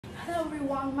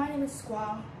everyone, my name is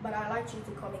Quang, but I like you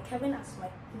to call me Kevin as my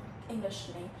English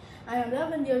name. I am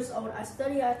 11 years old. I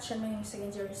study at Trân Mai Ninh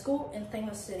Secondary School in Thanh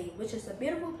Hóa City, which is a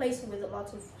beautiful place with a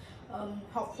lot of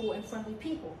helpful and friendly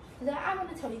people. Today I want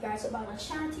to tell you guys about a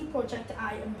charity project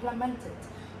I implemented.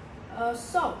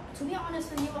 So, to be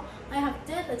honest with you, I have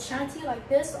did a charity like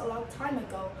this a long time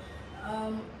ago.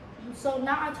 So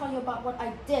now I'll tell you about what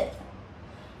I did.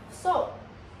 So,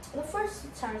 the first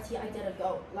charity I did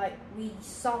ago, like we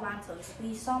saw lanterns.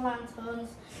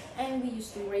 And we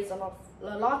used to raise a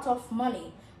lot of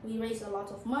money. We raised a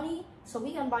lot of money so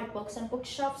we can buy books and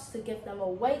bookshops to give them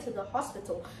away to the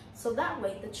hospital. So that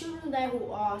way, the children there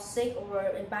who are sick or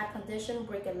in bad condition,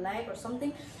 break a leg or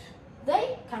something,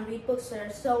 they can read books there.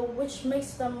 So which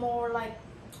makes them more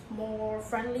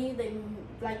friendly.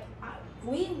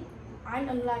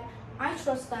 I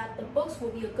trust that the books will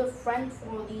be a good friend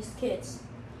for these kids.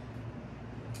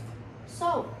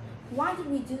 So why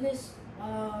did we do this?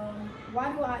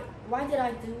 Why did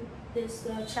I do this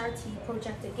charity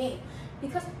project again?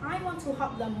 Because I want to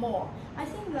help them more. I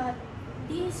think that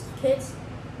these kids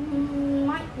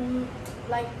might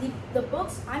like the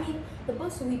books. I mean, the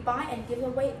books we buy and give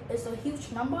away is a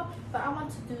huge number, but I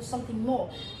want to do something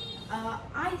more.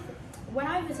 When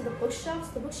I visit the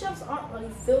bookshelves aren't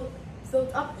really filled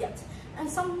up yet, and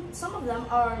some of them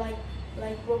are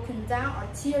like broken down or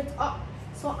teared up.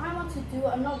 So I want to do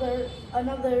another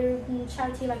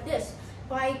charity like this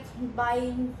by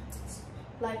buy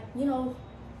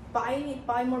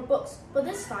more books. But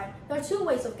this time there are two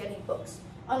ways of getting books.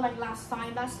 Unlike last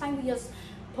time we just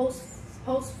post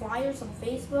flyers on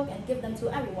Facebook and give them to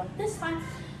everyone. This time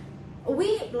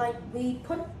we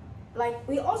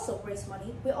also raise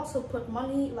money. We also put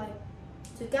money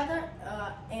together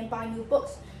and buy new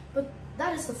books. But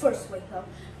that is the first way though.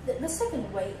 The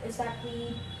second way is that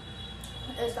we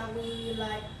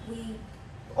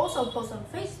also post on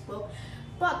Facebook,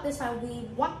 but this time we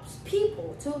want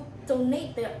people to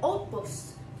donate their old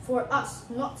books for us,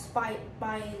 not by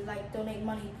donate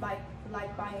money by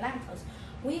buying lanterns.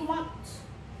 We want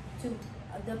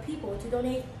the people to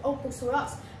donate old books for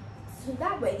us. So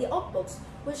that way, the old books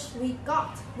which we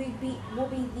got will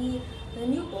be the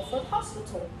new book for the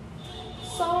hospital.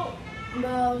 So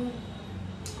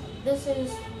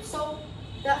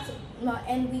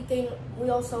and we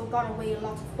also got away a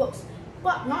lot of books.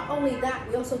 But not only that,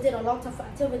 we also did a lot of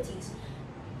activities.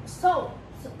 So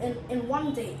in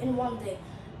one day, now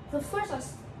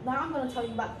I'm going to tell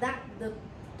you about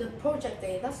the project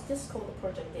day. That's just called the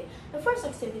project day. The first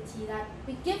activity that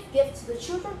we give gifts to the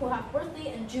children who have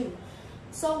birthday in June.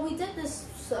 So we did this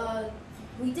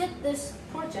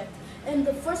project in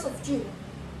the 1st of June,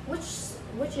 which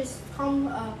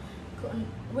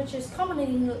is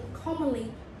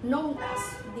commonly known as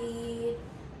the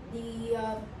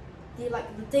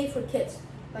day for kids.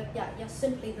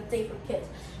 Simply the day for kids.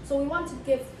 So we want to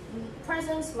give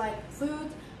presents like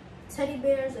food, teddy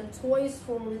bears, and toys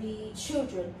for the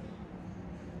children.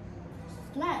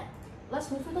 Now, let's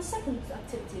move to the second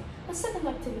activity. The second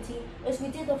activity is we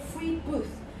did a free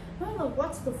booth. I don't know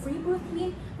what's the free booth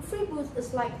mean. A free booth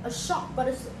is like a shop, but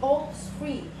it's all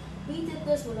free. We did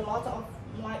this with a lot of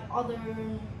other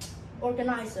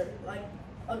organizer,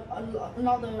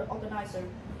 another organizer.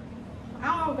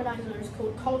 Our organizer is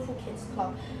called Colorful Kids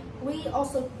Club. We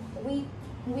got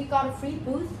a free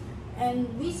booth,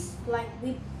 and we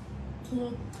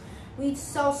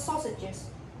sell sausages.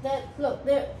 Look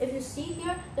there, if you see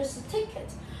here, there's a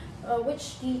ticket,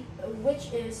 which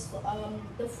is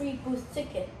the free booth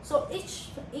ticket. So each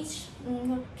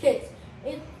kid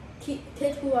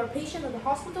who are patient at the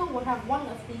hospital will have one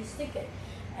of these tickets,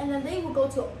 and then they will go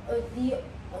to the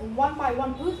one by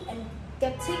one booth and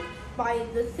get ticked by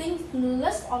the things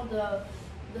list on the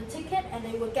ticket, and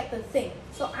they will get the thing.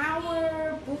 So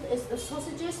our booth is the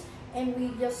sausages, and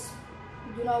we just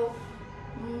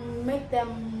make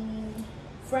them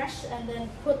fresh and then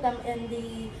put them in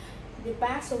the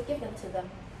bag, so give them to them.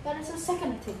 That is the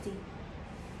second activity.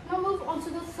 Now move on to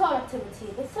the third activity.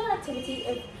 The third activity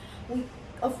is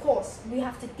we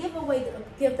have to give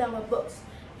them a books.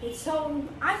 So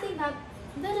I think that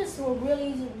this is a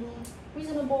really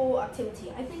reasonable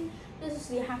activity. I think this is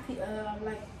the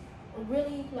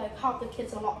really help the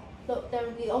kids a lot. So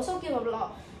we also give toys,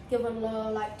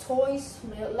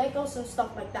 Legos and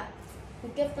stuff like that. We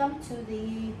give them to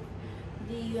the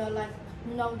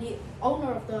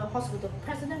owner of the hospital,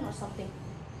 president or something.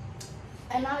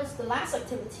 And now it's the last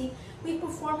activity. We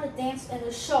perform a dance in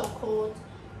a show called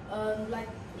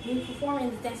we perform in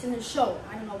the dance in the show.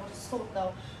 I don't know what it's called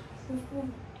though.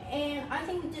 And I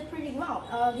think we did pretty well.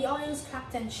 The audience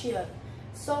clapped and cheered.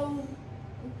 So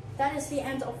That is the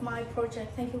end of my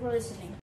project. Thank you for listening.